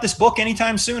speaking about this book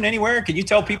anytime soon, anywhere? Can you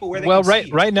tell people where they can see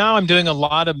it? Right now I'm doing a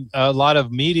lot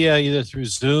of media either through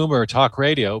Zoom or talk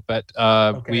radio, but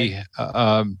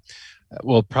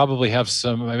we'll probably have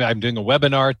some. I'm doing a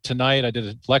webinar tonight. I did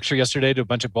a lecture yesterday to a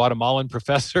bunch of Guatemalan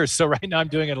professors. So right now I'm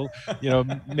doing it,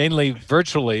 mainly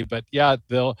virtually. But yeah,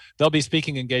 there'll be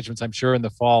speaking engagements, I'm sure, in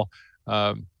the fall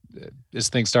as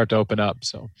things start to open up.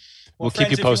 So. We'll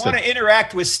keep you posted. If you want to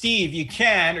interact with Steve, you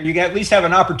can, or you can at least have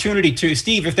an opportunity to.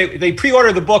 Steve, if they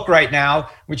pre-order the book right now,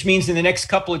 which means in the next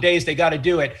couple of days they got to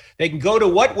do it, they can go to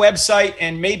what website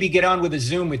and maybe get on with a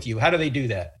Zoom with you? How do they do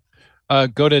that?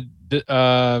 Go to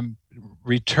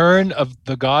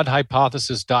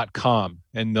returnofthegodhypothesis.com,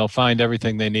 and they'll find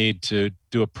everything they need to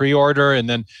do a pre-order. And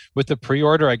then with the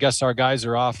pre-order, I guess our guys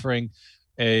are offering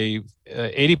a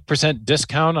 80%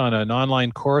 discount on an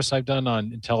online course I've done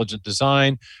on intelligent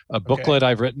design, a booklet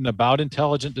I've written about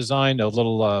intelligent design, a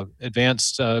little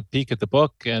advanced peek at the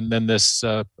book, and then this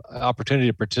opportunity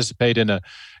to participate in a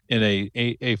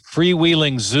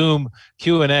freewheeling Zoom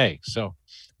Q&A. So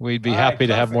we'd be happy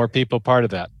to have more people part of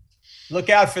that.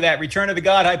 Look out for that,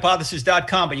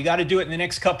 returnofthegodhypothesis.com, but you got to do it in the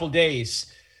next couple of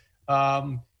days.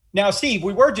 Now, Steve,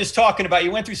 we were just talking about,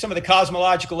 you went through some of the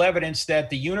cosmological evidence that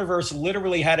the universe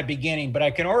literally had a beginning, but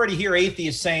I can already hear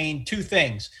atheists saying two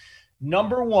things.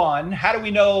 Number one, how do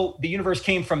we know the universe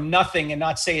came from nothing and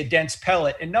not, say, a dense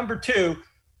pellet? And number two,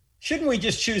 shouldn't we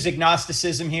just choose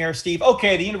agnosticism here, Steve?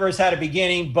 Okay, the universe had a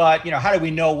beginning, but how do we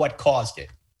know what caused it?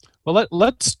 Well,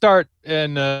 let's start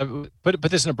and put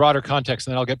this in a broader context,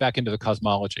 and then I'll get back into the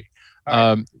cosmology.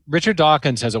 Right. Richard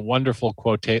Dawkins has a wonderful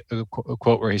quote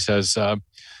where he says,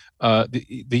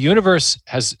 the universe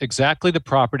has exactly the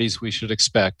properties we should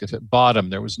expect if at bottom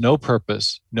there was no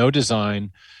purpose, no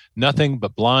design, nothing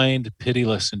but blind,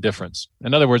 pitiless indifference.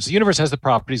 In other words, the universe has the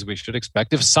properties we should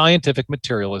expect if scientific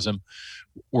materialism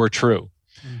were true.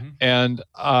 Mm-hmm. And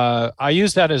I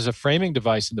use that as a framing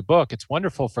device in the book. It's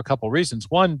wonderful for a couple of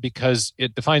reasons. One, because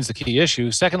it defines the key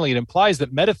issue. Secondly, it implies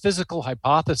that metaphysical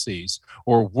hypotheses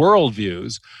or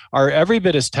worldviews are every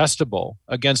bit as testable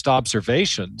against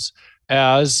observations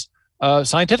as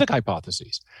scientific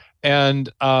hypotheses. And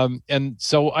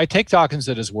so I take Dawkins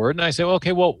at his word and I say, well,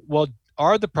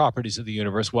 are the properties of the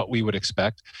universe what we would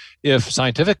expect if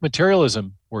scientific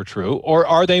materialism were true, or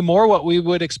are they more what we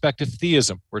would expect if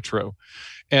theism were true?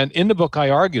 And in the book, I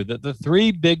argue that the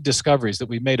three big discoveries that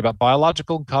we've made about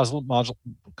biological and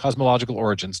cosmological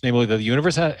origins, namely that the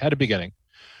universe had a beginning,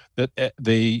 that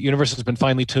the universe has been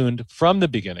finely tuned from the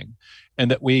beginning, and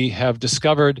that we have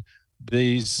discovered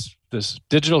this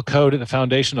digital code at the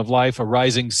foundation of life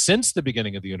arising since the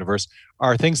beginning of the universe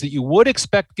are things that you would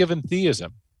expect given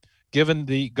theism, given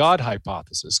the God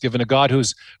hypothesis, given a God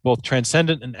who's both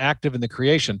transcendent and active in the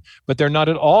creation, but they're not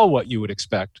at all what you would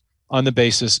expect on the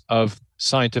basis of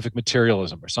scientific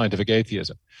materialism or scientific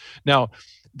atheism. Now,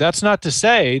 that's not to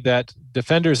say that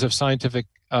defenders of scientific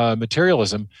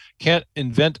materialism can't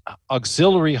invent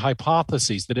auxiliary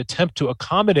hypotheses that attempt to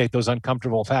accommodate those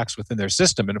uncomfortable facts within their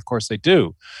system. And of course they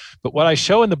do. But what I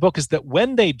show in the book is that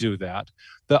when they do that,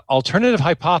 the alternative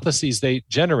hypotheses they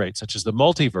generate, such as the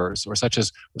multiverse or such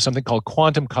as something called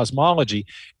quantum cosmology,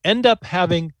 end up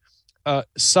having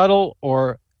subtle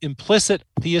or implicit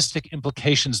theistic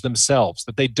implications themselves,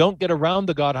 that they don't get around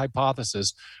the God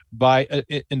hypothesis by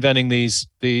inventing these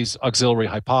auxiliary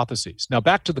hypotheses. Now,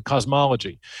 back to the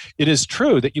cosmology. It is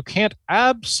true that you can't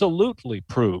absolutely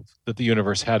prove that the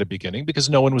universe had a beginning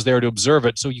because no one was there to observe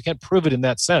it, so you can't prove it in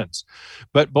that sense.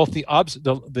 But both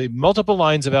the multiple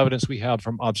lines of evidence we have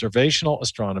from observational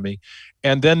astronomy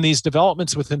and then these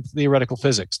developments within theoretical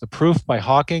physics, the proof by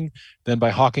Hawking, then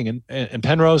by Hawking and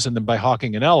Penrose, and then by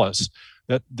Hawking and Ellis,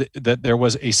 that there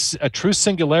was a true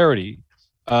singularity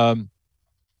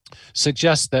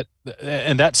suggests that,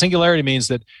 and that singularity means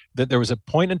that there was a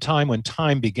point in time when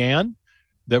time began,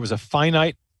 there's a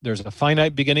finite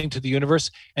beginning to the universe,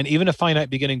 and even a finite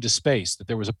beginning to space, that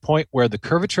there was a point where the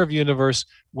curvature of the universe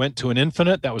went to an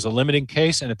infinite. That was a limiting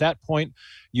case, and at that point,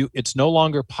 it's no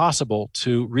longer possible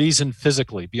to reason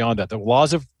physically beyond that. The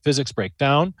laws of physics break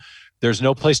down. There's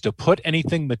no place to put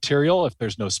anything material if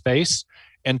there's no space,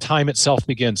 and time itself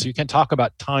begins. So you can't talk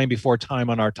about time before time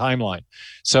on our timeline.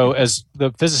 So as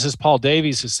the physicist Paul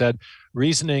Davies has said,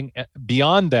 reasoning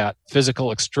beyond that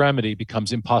physical extremity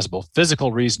becomes impossible,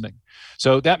 physical reasoning.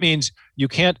 So that means you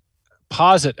can't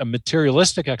posit a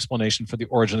materialistic explanation for the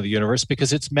origin of the universe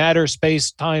because it's matter,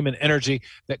 space, time, and energy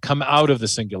that come out of the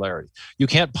singularity. You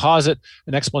can't posit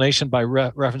an explanation by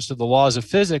reference to the laws of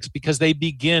physics because they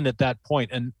begin at that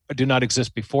point and do not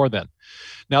exist before then.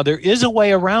 Now, there is a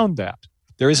way around that.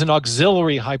 There is an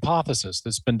auxiliary hypothesis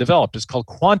that's been developed. It's called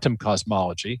quantum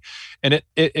cosmology, and it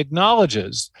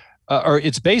acknowledges, or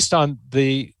it's based on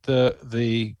the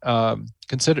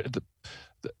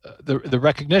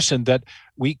recognition that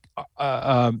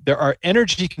there are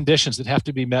energy conditions that have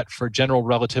to be met for general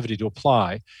relativity to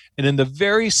apply, and in the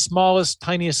very smallest,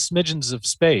 tiniest smidgens of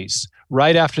space,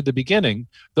 right after the beginning,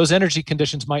 those energy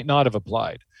conditions might not have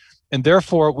applied, and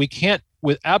therefore we can't,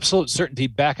 with absolute certainty,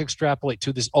 back extrapolate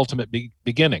to this ultimate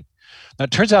beginning. Now, it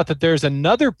turns out that there's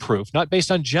another proof, not based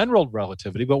on general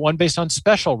relativity, but one based on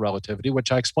special relativity,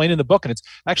 which I explain in the book, and it's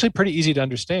actually pretty easy to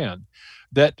understand,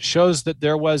 that shows that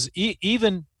there was,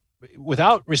 even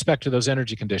without respect to those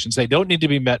energy conditions, they don't need to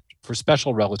be met for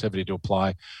special relativity to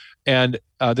apply. And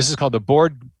this is called the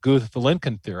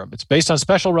Born-Guth-Vilenkin theorem. It's based on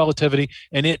special relativity,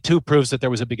 and it too proves that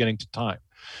there was a beginning to time.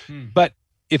 But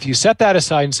if you set that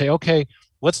aside and say, okay,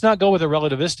 let's not go with a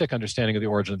relativistic understanding of the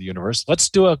origin of the universe. Let's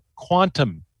do a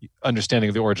quantum understanding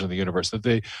of the origin of the universe. That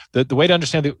the way to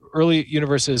understand the early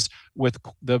universe is with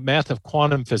the math of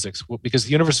quantum physics, because the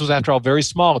universe was, after all, very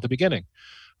small at the beginning.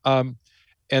 And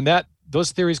that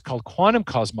those theories called quantum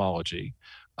cosmology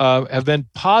have been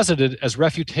posited as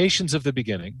refutations of the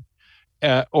beginning,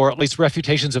 or at least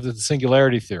refutations of the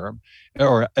singularity theorem,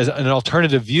 or as an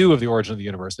alternative view of the origin of the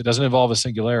universe that doesn't involve a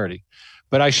singularity.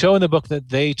 But I show in the book that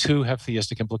they too have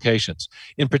theistic implications.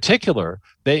 In particular,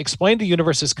 they explain the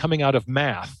universe as coming out of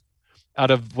math,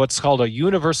 out of what's called a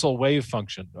universal wave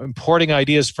function, importing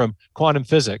ideas from quantum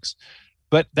physics.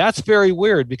 But that's very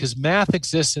weird because math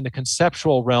exists in the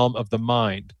conceptual realm of the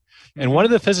mind. And one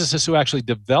of the physicists who actually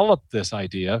developed this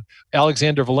idea,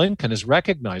 Alexander Vilenkin, has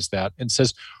recognized that and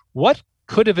says, what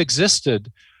could have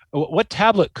existed? What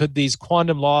tablet could these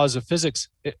quantum laws of physics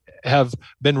have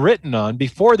been written on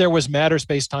before there was matter,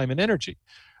 space, time, and energy?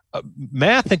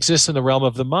 Math exists in the realm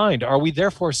of the mind. Are we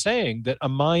therefore saying that a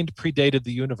mind predated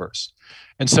the universe?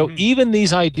 And so even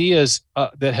these ideas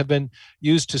that have been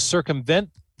used to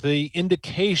circumvent the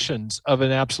indications of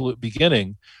an absolute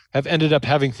beginning have ended up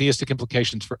having theistic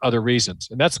implications for other reasons.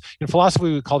 And that's, in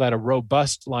philosophy, we call that a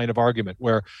robust line of argument,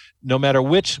 where no matter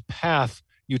which path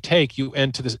you take, you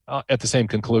end to this, at the same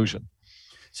conclusion.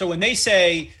 So when they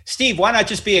say, Steve, why not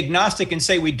just be agnostic and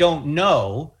say we don't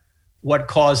know what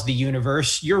caused the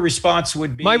universe, your response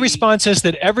would be? My response is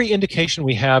that every indication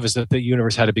we have is that the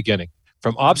universe had a beginning,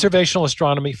 from observational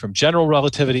astronomy, from general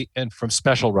relativity, and from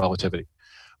special relativity.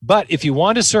 But if you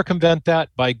want to circumvent that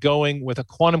by going with a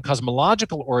quantum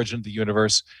cosmological origin of the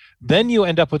universe, then you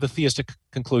end up with a theistic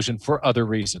conclusion for other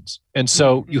reasons. And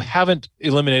so you haven't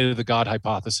eliminated the God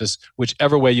hypothesis.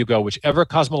 Whichever way you go, whichever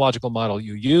cosmological model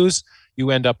you use,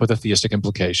 you end up with a theistic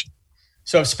implication.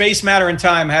 So if space, matter, and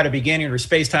time had a beginning, or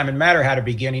space, time, and matter had a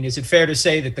beginning, is it fair to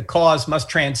say that the cause must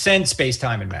transcend space,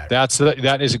 time, and matter?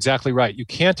 That is exactly right. You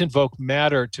can't invoke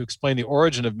matter to explain the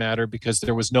origin of matter because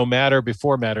there was no matter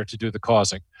before matter to do the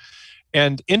causing.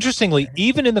 And interestingly,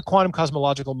 even in the quantum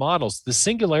cosmological models, the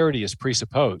singularity is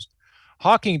presupposed.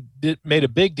 Hawking made a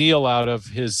big deal out of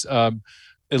his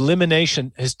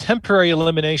elimination, his temporary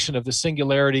elimination of the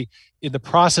singularity in the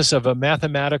process of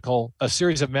a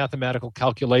series of mathematical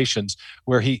calculations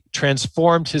where he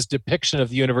transformed his depiction of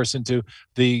the universe into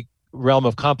the realm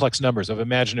of complex numbers, of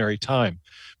imaginary time.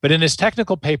 But in his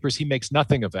technical papers, he makes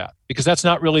nothing of that because that's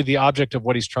not really the object of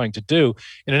what he's trying to do.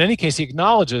 And in any case, he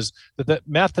acknowledges that the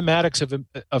mathematics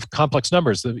of complex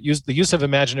numbers, the use of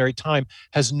imaginary time,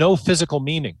 has no physical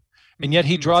meaning. And yet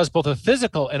he draws both a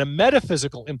physical and a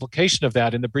metaphysical implication of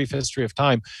that in the brief history of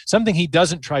time, something he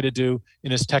doesn't try to do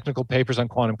in his technical papers on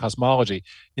quantum cosmology.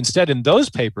 Instead, in those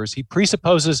papers, he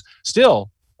presupposes still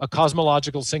a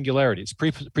cosmological singularity. It's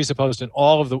presupposed in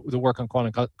all of the work on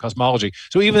quantum cosmology.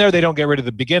 So even there, they don't get rid of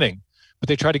the beginning, but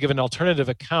they try to give an alternative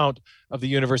account of the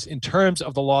universe in terms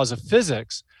of the laws of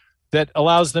physics that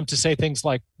allows them to say things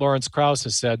like Lawrence Krauss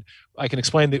has said, I can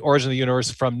explain the origin of the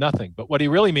universe from nothing. But what he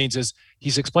really means is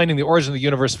he's explaining the origin of the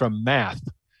universe from math,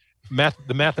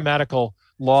 the mathematical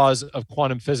laws of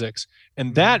quantum physics.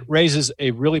 And that raises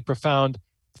a really profound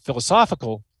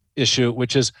philosophical issue,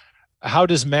 which is, how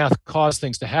does math cause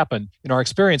things to happen? In our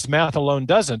experience, math alone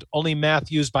doesn't. Only math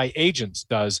used by agents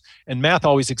does. And math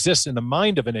always exists in the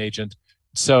mind of an agent.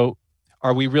 So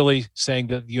are we really saying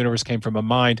that the universe came from a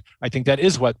mind? I think that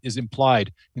is what is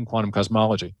implied in quantum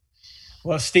cosmology.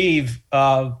 Well, Steve,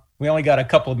 we only got a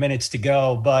couple of minutes to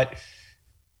go, but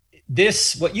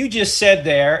what you just said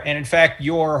there, and in fact,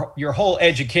 your whole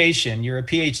education, you're a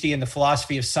PhD in the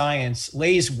philosophy of science,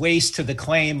 lays waste to the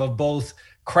claim of both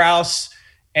Krauss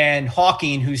and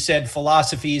Hawking, who said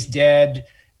philosophy is dead,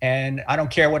 and I don't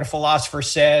care what a philosopher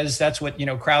says. That's what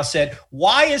Krauss said.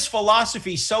 Why is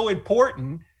philosophy so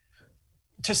important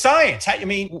to science? You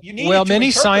need to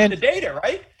interpret the data,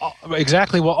 right?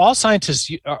 Exactly. Well, all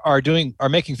scientists are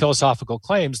making philosophical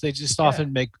claims. They just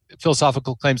often make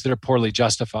philosophical claims that are poorly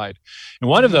justified. And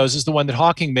one of those is the one that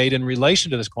Hawking made in relation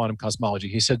to this quantum cosmology.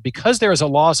 He said, because there is a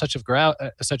law such as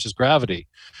gravity,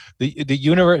 the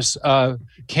universe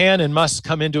can and must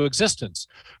come into existence.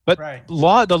 But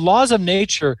the laws of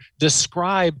nature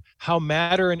describe how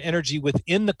matter and energy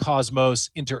within the cosmos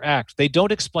interact. They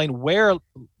don't explain where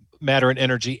matter and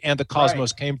energy and the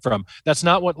cosmos came from. That's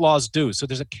not what laws do. So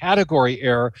there's a category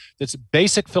error that's a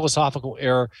basic philosophical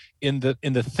error in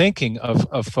the thinking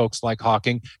of folks like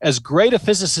Hawking. As great a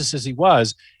physicist as he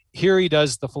was, here he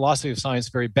does the philosophy of science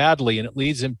very badly, and it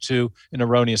leads him to an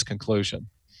erroneous conclusion.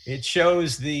 It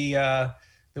shows the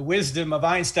wisdom of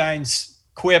Einstein's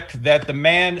quip that the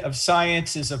man of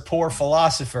science is a poor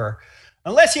philosopher,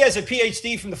 unless he has a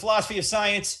PhD from the philosophy of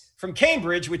science from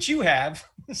Cambridge, which you have.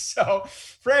 So,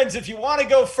 friends, if you want to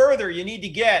go further, you need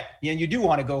to and you do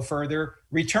want to go further,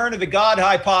 Return to the God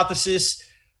Hypothesis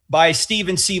by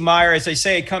Stephen C. Meyer. As I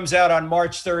say, it comes out on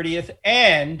March 30th.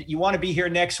 And you want to be here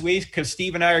next week because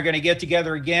Steve and I are going to get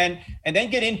together again and then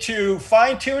get into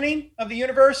fine-tuning of the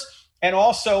universe and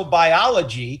also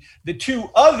biology, the two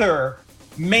other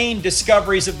main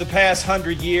discoveries of the past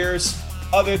 100 years,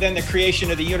 other than the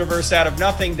creation of the universe out of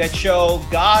nothing, that show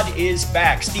God is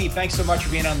back. Steve, thanks so much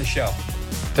for being on the show.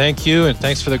 Thank you, and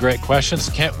thanks for the great questions.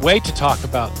 Can't wait to talk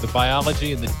about the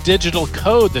biology and the digital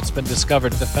code that's been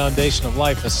discovered at the foundation of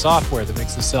life, the software that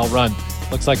makes the cell run.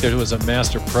 Looks like there was a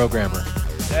master programmer.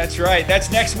 That's right.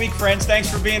 That's next week, friends. Thanks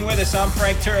for being with us. I'm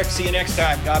Frank Turek. See you next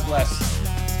time. God bless.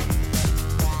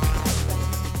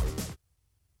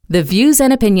 The views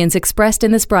and opinions expressed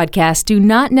in this broadcast do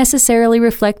not necessarily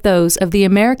reflect those of the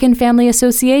American Family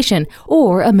Association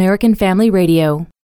or American Family Radio.